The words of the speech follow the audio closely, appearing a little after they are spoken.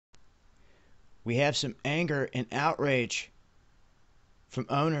We have some anger and outrage from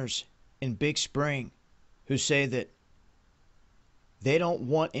owners in Big Spring who say that they don't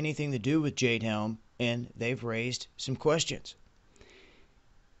want anything to do with Jade Helm, and they've raised some questions.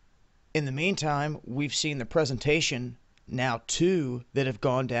 In the meantime, we've seen the presentation, now two, that have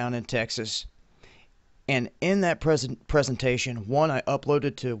gone down in Texas. And in that presentation, one I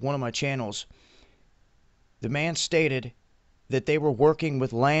uploaded to one of my channels, the man stated that they were working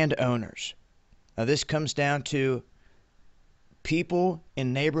with landowners. Now, this comes down to people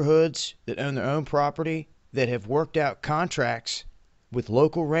in neighborhoods that own their own property that have worked out contracts with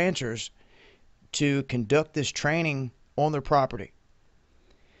local ranchers to conduct this training on their property.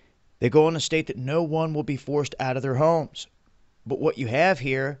 They go on to state that no one will be forced out of their homes. But what you have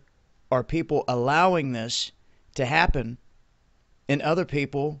here are people allowing this to happen, and other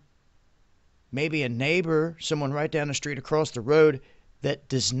people, maybe a neighbor, someone right down the street across the road, that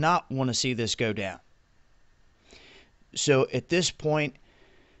does not want to see this go down. So at this point,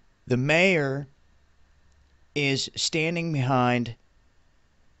 the mayor is standing behind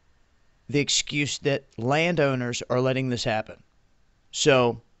the excuse that landowners are letting this happen.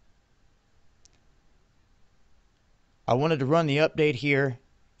 So I wanted to run the update here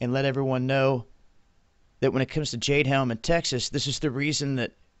and let everyone know that when it comes to Jade Helm in Texas, this is the reason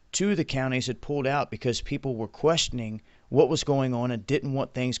that two of the counties had pulled out, because people were questioning what was going on and didn't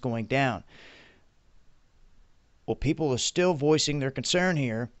want things going down. Well, people are still voicing their concern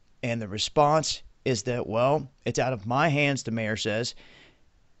here, and the response is that, well, it's out of my hands, the mayor says.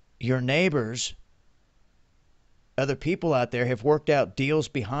 Your neighbors, other people out there, have worked out deals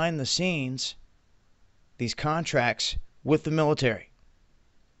behind the scenes, these contracts with the military.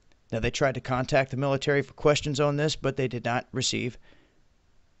 Now, they tried to contact the military for questions on this, but they did not receive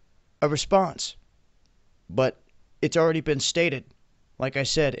a response. But it's already been stated, like I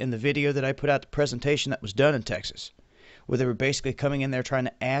said, in the video that I put out, the presentation that was done in Texas, where they were basically coming in there trying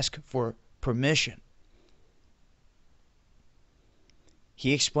to ask for permission.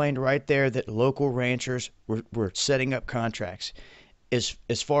 He explained right there that local ranchers were setting up contracts.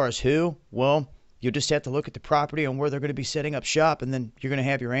 As far as who, well, you'll just have to look at the property and where they're going to be setting up shop, and then you're going to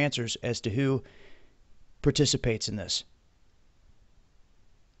have your answers as to who participates in this.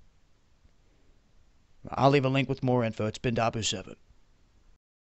 I'll leave a link with more info. It's been Dabu7.